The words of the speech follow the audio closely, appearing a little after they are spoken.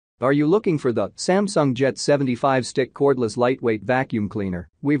Are you looking for the Samsung Jet 75 stick cordless lightweight vacuum cleaner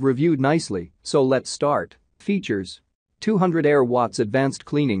we've reviewed nicely, so let's start. Features: 200 air watts advanced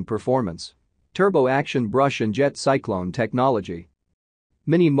cleaning performance, turbo action brush and jet cyclone technology,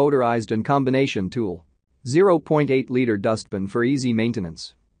 mini motorized and combination tool, 0.8-liter dustbin for easy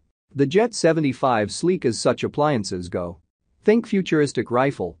maintenance. The Jet 75 sleek as such appliances go. Think futuristic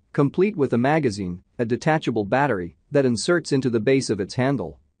rifle, complete with a magazine, a detachable battery that inserts into the base of its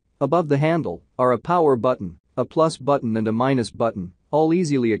handle. Above the handle are a power button, a plus button and a minus button, all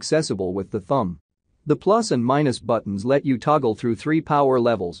easily accessible with the thumb. The plus and minus buttons let you toggle through 3 power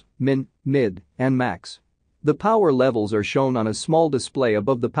levels, min, mid, and max. The power levels are shown on a small display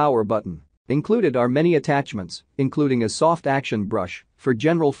above the power button. Included are many attachments, including a soft action brush for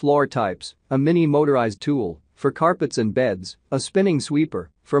general floor types, a mini motorized tool for carpets and beds, a spinning sweeper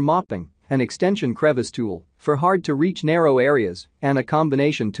for mopping, an extension crevice tool for hard-to-reach narrow areas, and a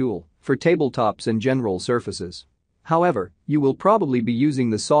combination tool for tabletops and general surfaces. However, you will probably be using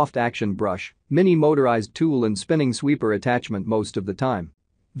the soft action brush, mini motorized tool and spinning sweeper attachment most of the time.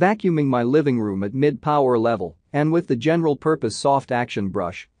 Vacuuming my living room at mid-power level, and with the general-purpose soft action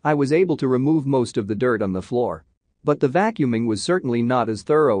brush, I was able to remove most of the dirt on the floor. But the vacuuming was certainly not as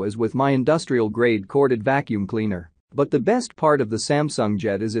thorough as with my industrial-grade corded vacuum cleaner. But the best part of the Samsung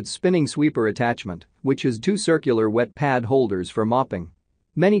Jet is its spinning sweeper attachment, which has 2 circular wet pad holders for mopping.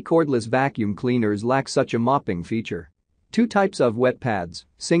 Many cordless vacuum cleaners lack such a mopping feature. 2 types of wet pads,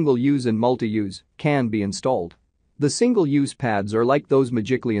 single-use and multi-use, can be installed. The single-use pads are like those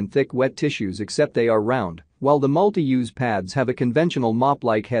Magiclean thick wet tissues except they are round, while the multi-use pads have a conventional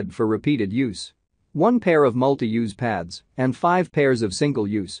mop-like head for repeated use. 1 pair of multi-use pads and 5 pairs of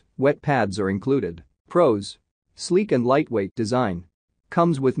single-use wet pads are included. Pros: sleek and lightweight design.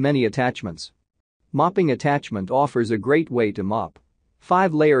 Comes with many attachments. Mopping attachment offers a great way to mop.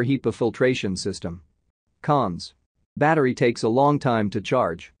 5-layer HEPA filtration system. Cons: battery takes a long time to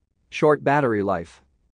charge. Short battery life.